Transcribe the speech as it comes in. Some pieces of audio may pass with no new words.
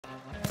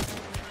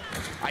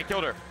I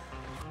killed her.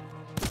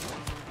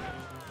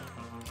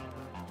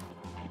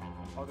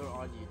 I'll go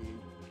on you, dude.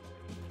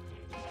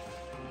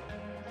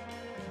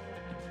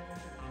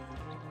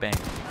 Bang.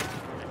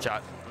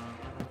 Shot.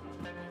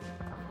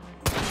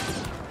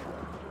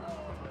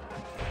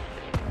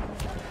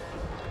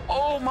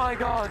 Oh my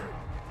god.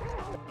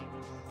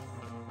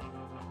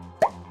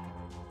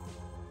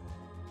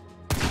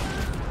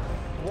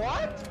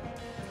 What?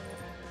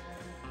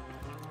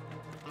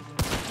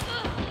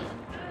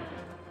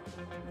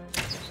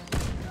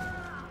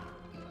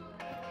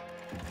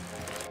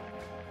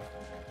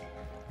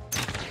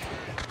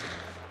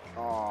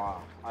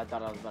 Oh, I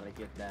thought I was about to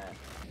get that.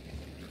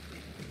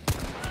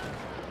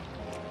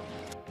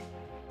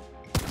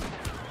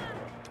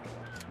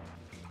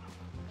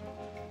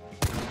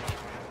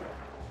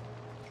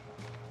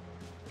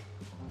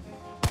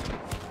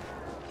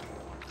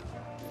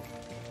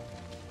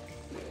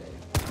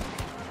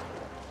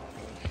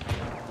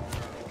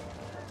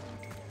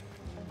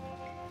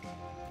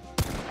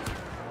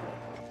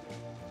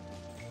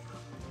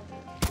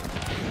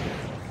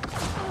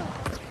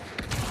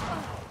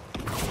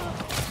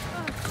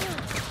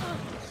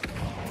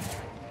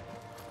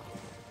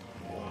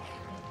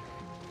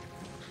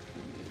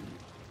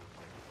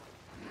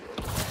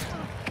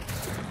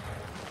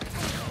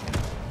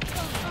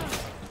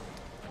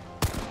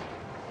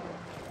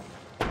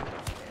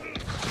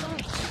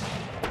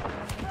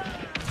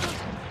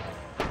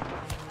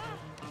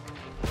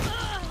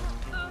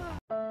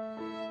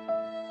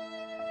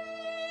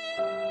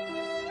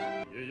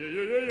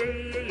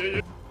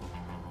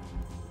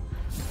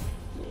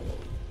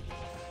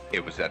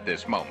 It was at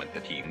this moment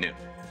that he knew.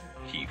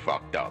 He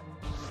fucked up.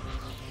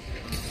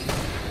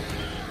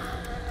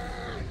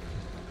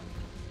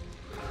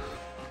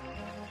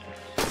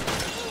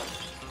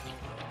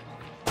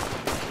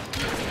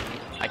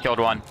 I killed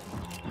one.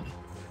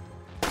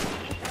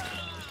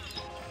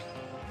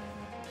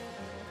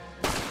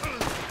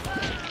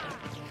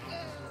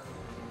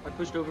 I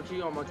pushed over to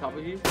you, I'm on top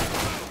of you.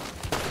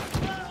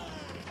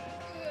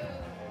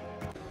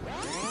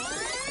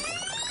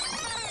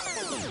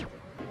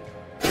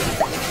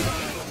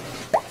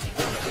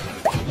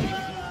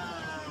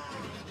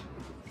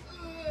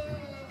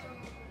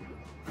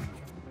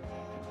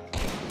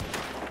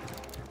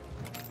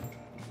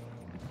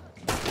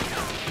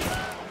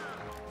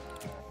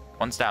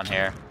 One's down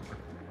here.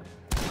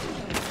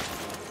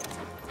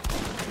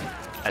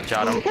 I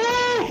shot him.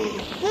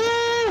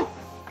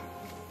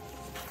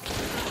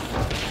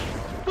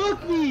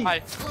 Fuck me!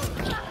 Hi.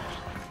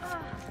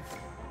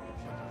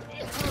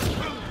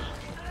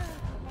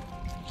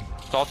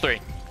 It's all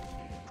three.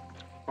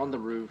 On the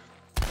roof.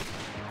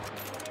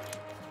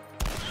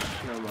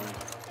 Never mind.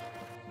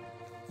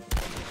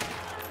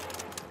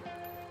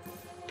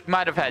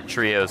 Might have had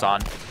trios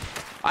on.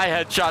 I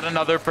headshot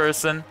another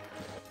person.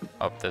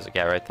 Oh, there's a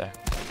guy right there.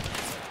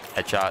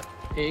 Headshot.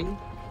 Ping.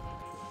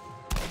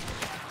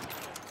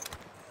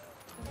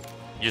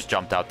 He just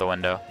jumped out the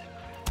window.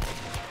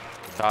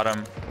 Got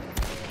him.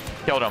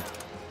 Killed him.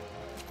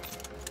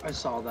 I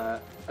saw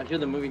that. I hear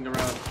them moving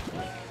around.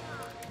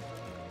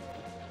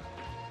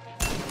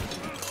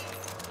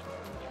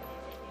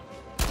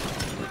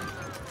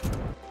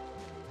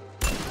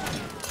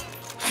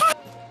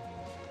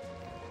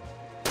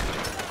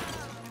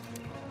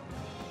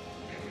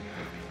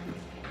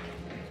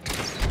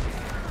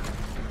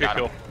 Got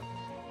him.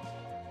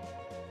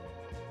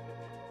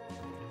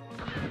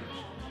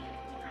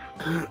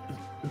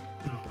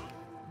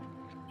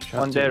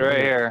 One dead right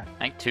here. I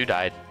think two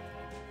died.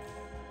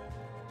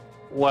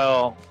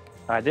 Well,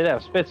 I did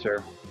have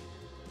Spitzer.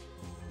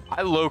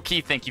 I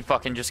low-key think you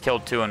fucking just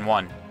killed 2 and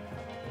 1.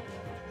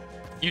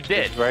 You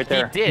did. Right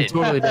there. He did.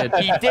 You totally did.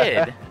 He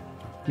did.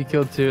 You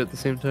killed 2 at the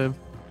same time.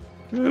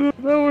 I don't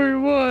know where he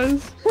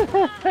was.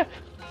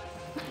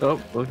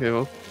 Oh, okay,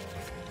 well.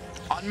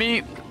 On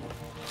me.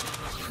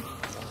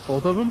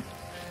 Both of them?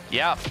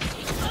 Yeah.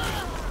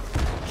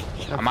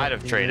 I might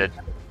have traded.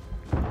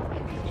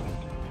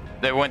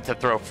 They went to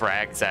throw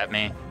frags at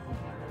me.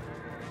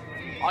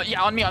 Oh,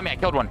 yeah, on me. I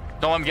killed one.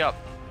 Don't let him get up.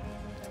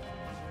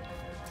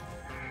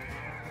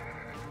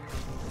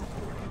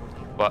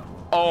 What?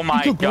 Oh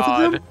my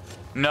god.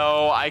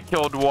 No, I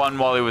killed one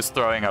while he was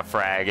throwing a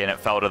frag and it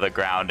fell to the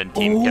ground and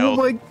team killed.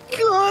 Oh my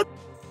god.